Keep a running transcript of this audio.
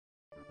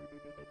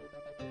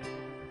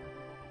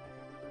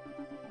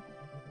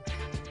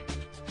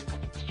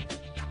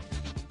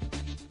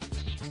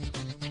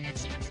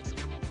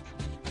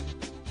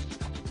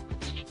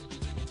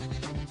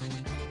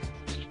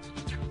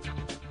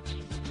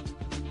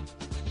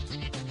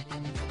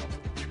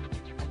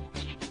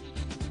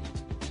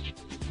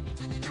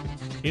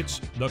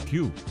It's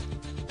theCUBE.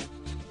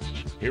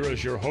 Here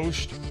is your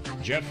host,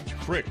 Jeff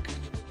Frick.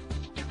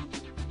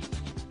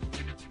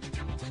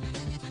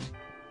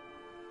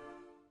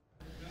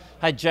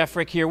 Hi, Jeff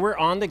Frick here. We're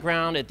on the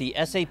ground at the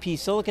SAP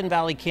Silicon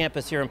Valley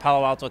campus here in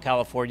Palo Alto,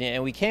 California,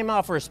 and we came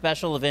out for a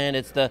special event.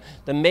 It's the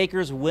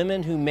Makers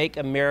Women Who Make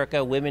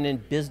America Women in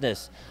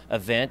Business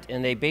event,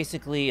 and they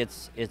basically,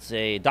 it's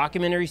a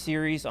documentary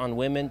series on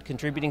women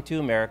contributing to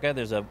America.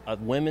 There's a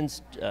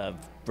women's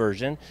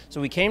version.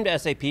 So we came to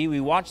SAP, we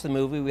watched the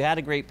movie, we had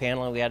a great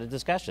panel, and we had a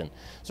discussion.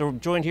 So we're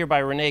joined here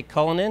by Renée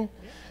Cullinan,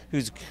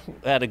 who's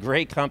at a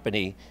great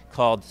company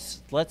called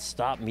Let's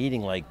Stop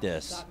Meeting Like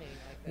This.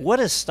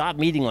 What is Stop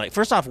Meeting Like?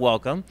 First off,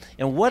 welcome.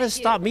 And what is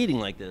Stop Meeting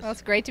Like This? Well,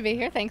 it's great to be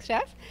here. Thanks,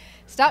 Jeff.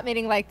 Stop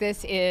Meeting Like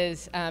This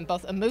is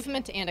both a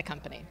movement and a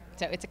company.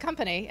 So it's a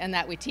company in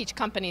that we teach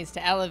companies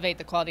to elevate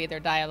the quality of their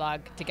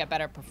dialogue to get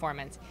better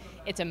performance.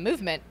 It's a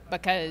movement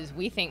because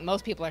we think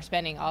most people are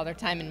spending all their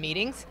time in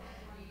meetings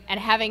and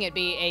having it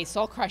be a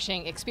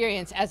soul-crushing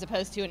experience as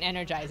opposed to an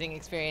energizing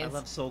experience. I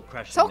love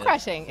soul-crushing.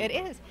 Soul-crushing, it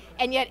is.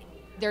 And yet,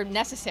 they're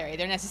necessary.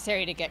 They're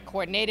necessary to get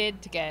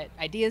coordinated, to get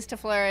ideas to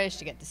flourish,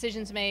 to get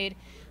decisions made.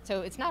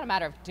 So it's not a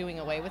matter of doing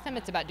away with them,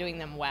 it's about doing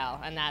them well.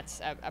 And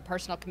that's a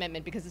personal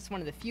commitment because it's one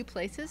of the few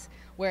places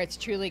where it's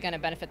truly going to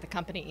benefit the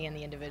company and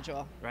the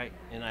individual. Right,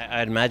 and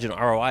I'd imagine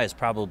ROI is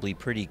probably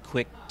pretty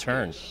quick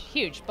turn.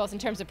 Huge, both in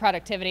terms of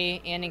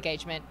productivity and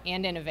engagement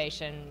and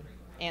innovation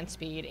and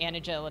speed and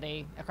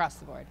agility across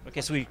the board.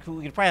 Okay, so we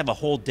could probably have a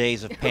whole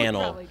days of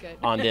panel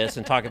on this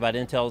and talk about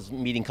Intel's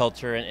meeting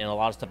culture and a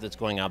lot of stuff that's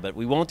going on, but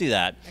we won't do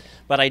that. Okay.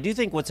 But I do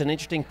think what's an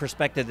interesting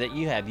perspective that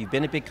you have, you've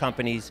been at big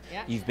companies,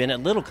 you've been at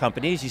little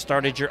companies, you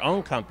started your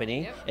own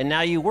company, and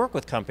now you work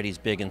with companies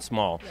big and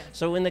small. Yes.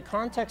 So in the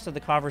context of the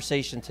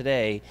conversation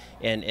today,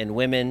 and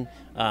women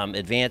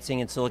advancing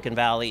in Silicon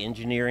Valley,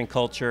 engineering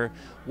culture,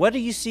 what do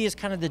you see as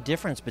kind of the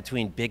difference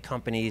between big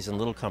companies and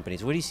little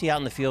companies? What do you see out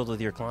in the field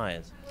with your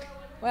clients?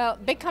 Well,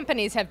 big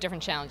companies have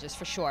different challenges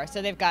for sure.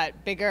 So they've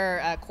got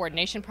bigger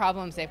coordination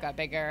problems, they've got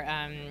bigger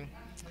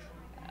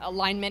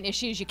alignment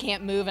issues. You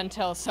can't move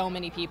until so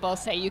many people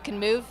say you can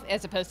move,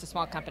 as opposed to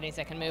small companies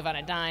that can move on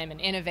a dime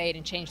and innovate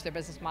and change their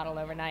business model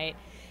overnight.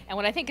 And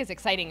what I think is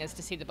exciting is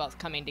to see the both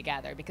coming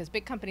together, because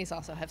big companies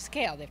also have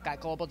scale. They've got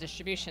global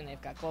distribution,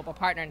 they've got global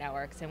partner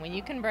networks, and when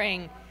you can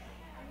bring,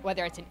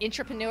 whether it's an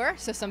intrapreneur,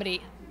 so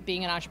somebody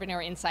being an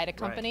entrepreneur inside a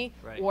company,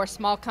 or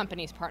small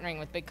companies partnering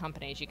with big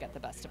companies, you get the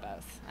best of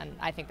both. And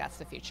I think that's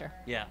the future.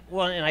 Yeah,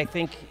 well, and I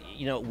think,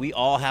 we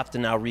all have to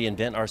now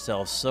reinvent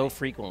ourselves so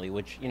frequently,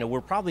 which,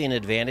 we're probably an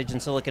advantage in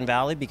Silicon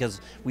Valley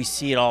because we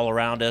see it all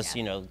around us,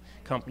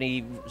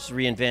 companies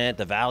reinvent,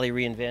 the Valley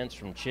reinvents,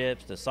 from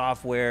chips to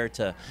software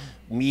to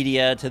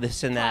media to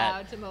this and that.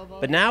 Cloud to mobile.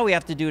 But now we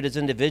have to do it as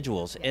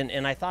individuals. Yes.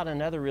 And I thought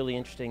another really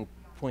interesting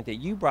point that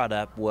you brought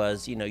up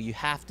was, you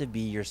have to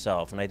be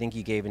yourself, and I think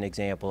you gave an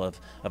example of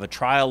a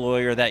trial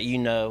lawyer that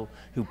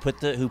who put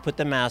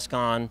the mask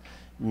on,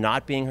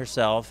 not being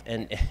herself,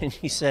 and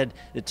you said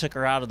it took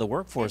her out of the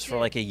workforce for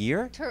like a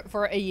year?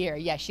 For a year,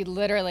 yeah, she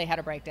literally had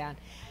a breakdown.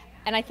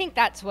 And I think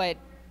that's what,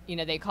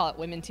 they call it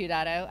Women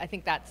 2.0. I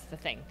think that's the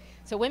thing.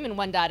 So Women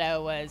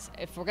 1.0 was,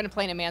 if we're going to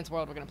play in a man's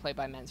world, we're going to play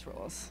by men's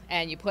rules.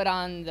 And you put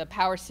on the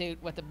power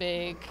suit with the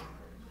big,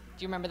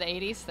 do you remember the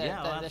 80s,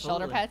 the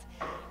shoulder pads?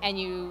 And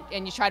you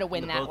try to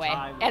win that way.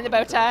 And the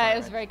bow tie, it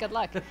was very good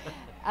luck.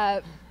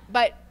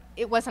 But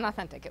it wasn't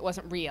authentic, it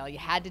wasn't real. You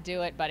had to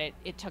do it, but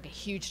it took a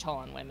huge toll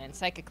on women.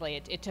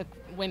 Psychically, it took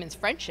women's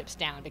friendships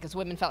down because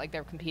women felt like they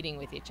were competing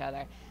with each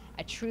other.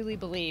 I truly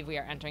believe we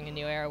are entering a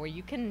new era where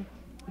you can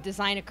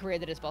design a career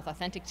that is both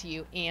authentic to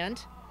you and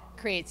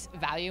creates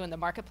value in the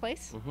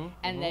marketplace,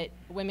 and that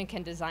women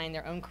can design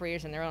their own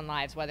careers and their own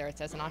lives, whether it's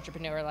as an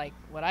entrepreneur like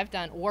what I've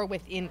done, or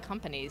within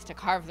companies, to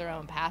carve their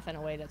own path in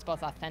a way that's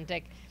both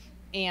authentic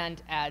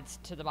and adds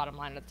to the bottom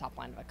line or the top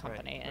line of a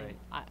company.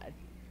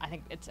 I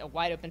think it's a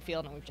wide open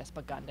field, and we've just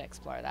begun to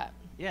explore that.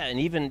 Yeah, and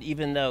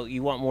even though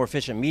you want more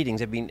efficient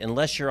meetings, I mean,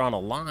 unless you're on a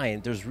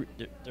line,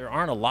 there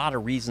aren't a lot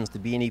of reasons to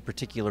be any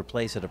particular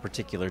place at a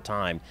particular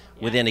time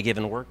within a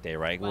given workday,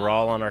 right? Well, we're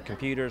all on our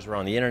computers, we're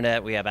on the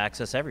internet, we have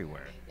access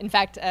everywhere. In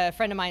fact, a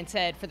friend of mine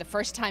said, for the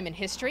first time in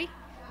history,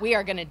 we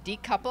are going to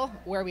decouple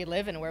where we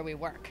live and where we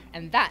work.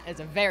 And that is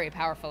a very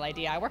powerful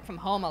idea. I work from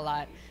home a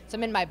lot, so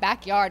I'm in my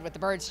backyard with the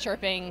birds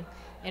chirping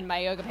in my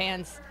yoga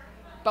pants.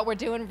 But we're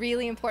doing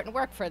really important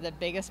work for the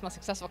biggest, most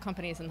successful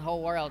companies in the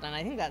whole world, and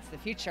I think that's the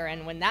future.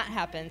 And when that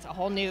happens, a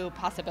whole new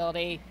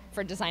possibility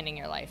for designing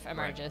your life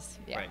emerges.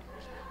 Right. Yeah. Right.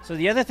 So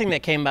the other thing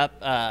that came up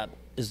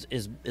is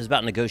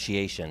about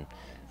negotiation,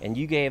 and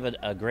you gave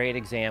a great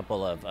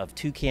example of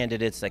two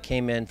candidates that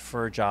came in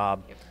for a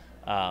job,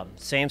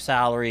 same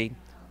salary.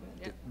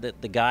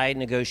 Yep. The guy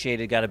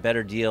negotiated, got a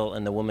better deal,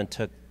 and the woman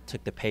took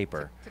the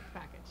paper. Took the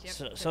package.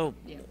 So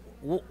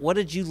what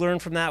did you learn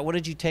from that? What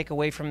did you take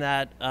away from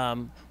that?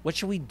 What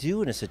should we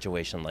do in a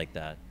situation like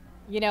that?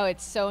 You know,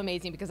 it's so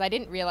amazing because I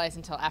didn't realize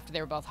until after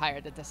they were both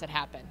hired that this had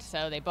happened.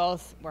 So they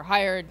both were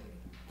hired,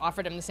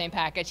 offered him the same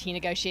package. He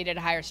negotiated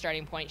a higher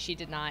starting point. She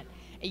did not.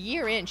 A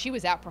year in, she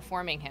was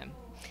outperforming him.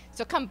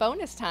 So come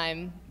bonus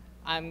time,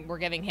 we're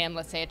giving him,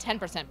 let's say, a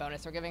 10%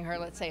 bonus. We're giving her,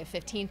 let's say, a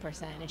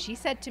 15%. And she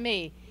said to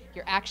me,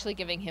 you're actually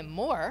giving him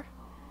more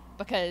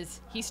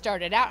because he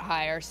started out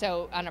higher.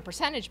 So on a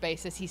percentage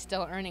basis, he's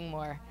still earning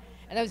more.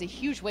 And that was a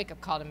huge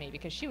wake-up call to me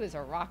because she was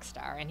a rock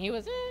star and he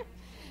was,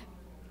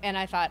 And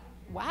I thought,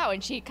 wow,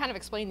 and she kind of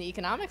explained the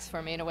economics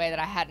for me in a way that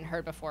I hadn't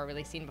heard before,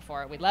 really seen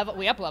before. We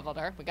up-leveled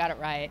her, we got it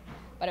right,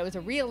 but it was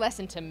a real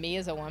lesson to me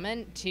as a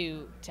woman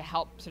to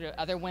help sort of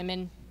other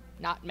women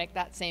not make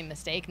that same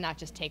mistake, not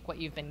just take what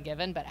you've been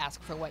given, but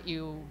ask for what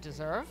you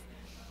deserve.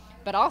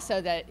 But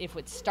also that if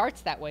it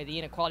starts that way, the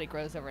inequality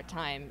grows over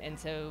time, and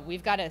so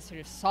we've got to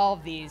sort of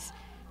solve these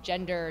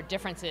gender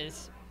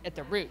differences at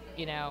the root,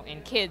 you know,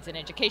 in kids and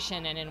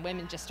education and in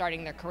women just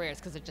starting their careers,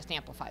 because it just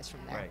amplifies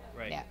from there.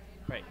 Right. Yeah.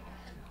 Right.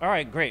 All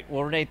right, great.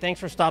 Well, Renee, thanks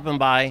for stopping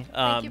by.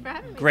 Thank you for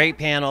having me. Great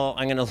panel.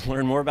 I'm going to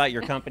learn more about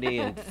your company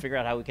and figure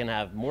out how we can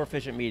have more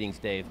efficient meetings,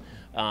 Dave.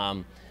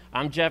 I'm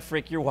Jeff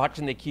Frick. You're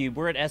watching theCUBE.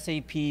 We're at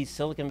SAP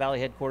Silicon Valley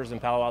headquarters in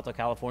Palo Alto,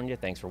 California.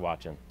 Thanks for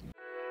watching.